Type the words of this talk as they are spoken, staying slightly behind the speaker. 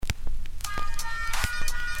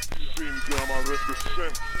SinDramah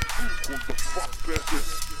represent junto a Facete,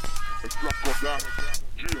 el flaco Dan,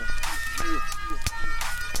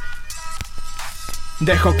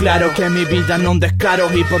 Dejo claro que mi vida no un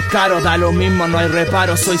descaro y por caro da lo mismo, no hay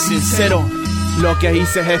reparo, soy sincero. Lo que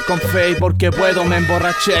hice es con fe y porque puedo me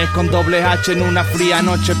emborraché con doble H en una fría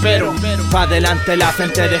noche, pero pa' adelante la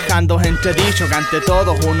frente dejando entredicho que ante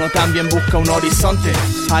todos uno también busca un horizonte.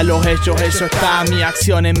 A los hechos eso está, mis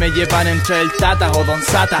acciones me llevan entre el tata o don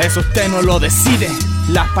Sata, eso usted no lo decide.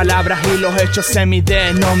 Las palabras y los hechos se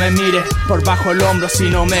miden, no me mire por bajo el hombro si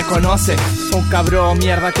no me conoce. Un cabrón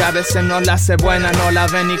mierda que a veces no la hace buena, no la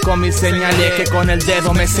ve ni con mis señales, que con el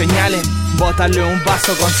dedo me señalen. Bótale un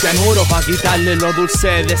vaso con cianuro pa' quitarle lo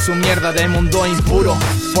dulce de su mierda de mundo impuro.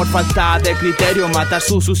 Por falta de criterio matar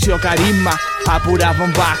su sucio carisma a puras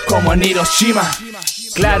bombas como en Hiroshima.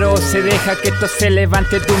 Claro, se deja que esto se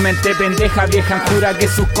levante tu mente pendeja, vieja. Jura que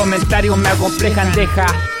sus comentarios me acomplejan, deja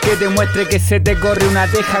que demuestre que se te corre una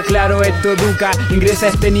teja. Claro, esto educa, ingresa a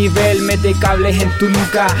este nivel, mete cables en tu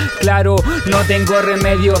nuca. Claro, no tengo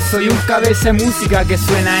remedio, soy un cabeza de música que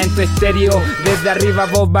suena en tu estéreo. Desde arriba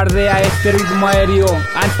bombardea este ritmo aéreo.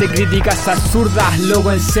 Ante críticas absurdas,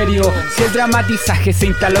 loco en serio. Si el dramatizaje se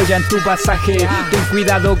instaló ya en tu pasaje, ten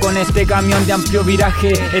cuidado con este camión de amplio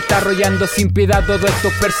viraje. Está arrollando sin piedad todo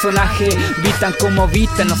estos personajes. Vistan como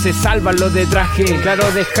vistan, no se salvan los de traje.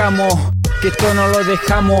 Claro, dejamos que esto no lo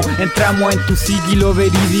dejamos. Entramos en tu psiqui, lo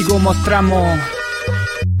verídico mostramos.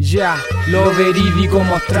 Ya, lo verídico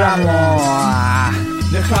mostramos.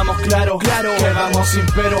 Dejamos claro que vamos sin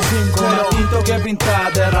pero, con el tinto que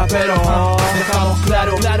pinta de rapero. Dejamos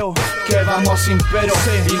claro que vamos sin pero,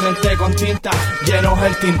 y mente con tinta llenos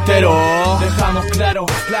el tintero. Dejamos claro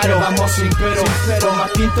que vamos sin pero, con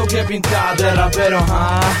más tinto que pinta de rapero.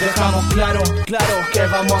 Dejamos claro que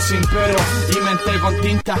vamos sin pero, y mente con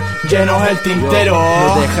tinta llenos el tintero.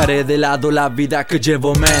 No dejaré de lado la vida que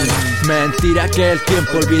llevo, mentira que el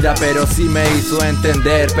tiempo olvida, pero sí me hizo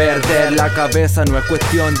entender. Perder la cabeza no es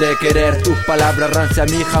cuestión de querer. Tus palabras rancia a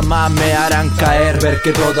mí jamás me harán caer. Ver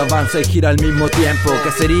que todo avanza y gira al mismo tiempo.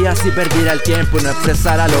 ¿Qué sería si perdiera el tiempo y no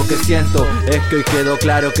expresara lo que siento? Es que hoy quedó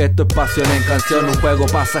claro que esto es pasión en canción, un juego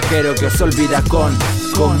pasajero que se olvida con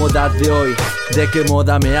moda de hoy. ¿De qué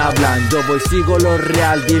moda me hablan? Yo voy, sigo lo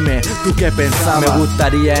real, dime, ¿tú qué pensabas? Me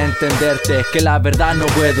gustaría entenderte, es que la verdad no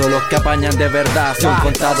puedo. Los que apañan de verdad son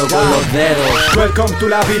contados con los dedos. Welcome to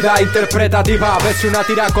la vida interpretativa. Ves una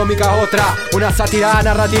tira cómica, otra, una sátira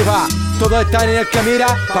narrativa. Todo está en el que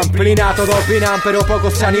mira, pamplina, todos opinan pero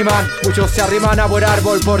pocos se animan. Muchos se arriman a buen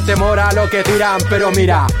árbol por temor a lo que tiran. Pero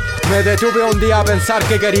mira, me detuve un día a pensar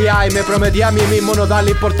que quería y me prometí a mí mismo no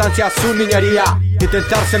darle importancia a su niñería.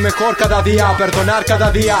 Intentar ser mejor cada día, perdonar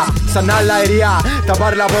cada día, sanar la herida,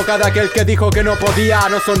 tapar la boca de aquel que dijo que no podía.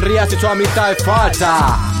 No sonrías si su amistad es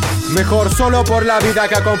falsa. Mejor solo por la vida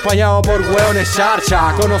que acompañado por hueones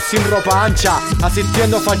charcha. Con o sin ropa ancha,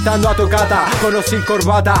 asistiendo faltando a tu cata. Con o sin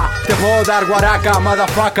corbata, te puedo dar guaraca,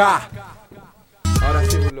 motherfucker. Ahora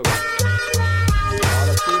sí, loco.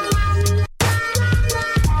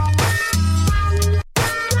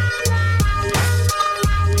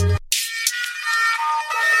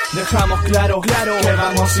 Dejamos claro que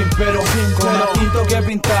vamos sin pero, con el tinto que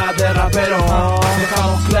pinta de rapero.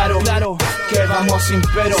 Dejamos claro que vamos sin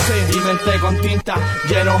pero, y mente con tinta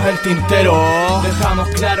llenos el tintero. Dejamos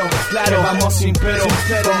claro que vamos sin pero,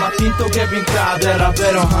 con más tinto que pinta de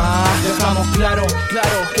rapero. Dejamos claro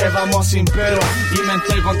que vamos sin pero, y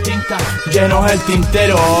mente con tinta llenos el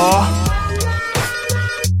tintero.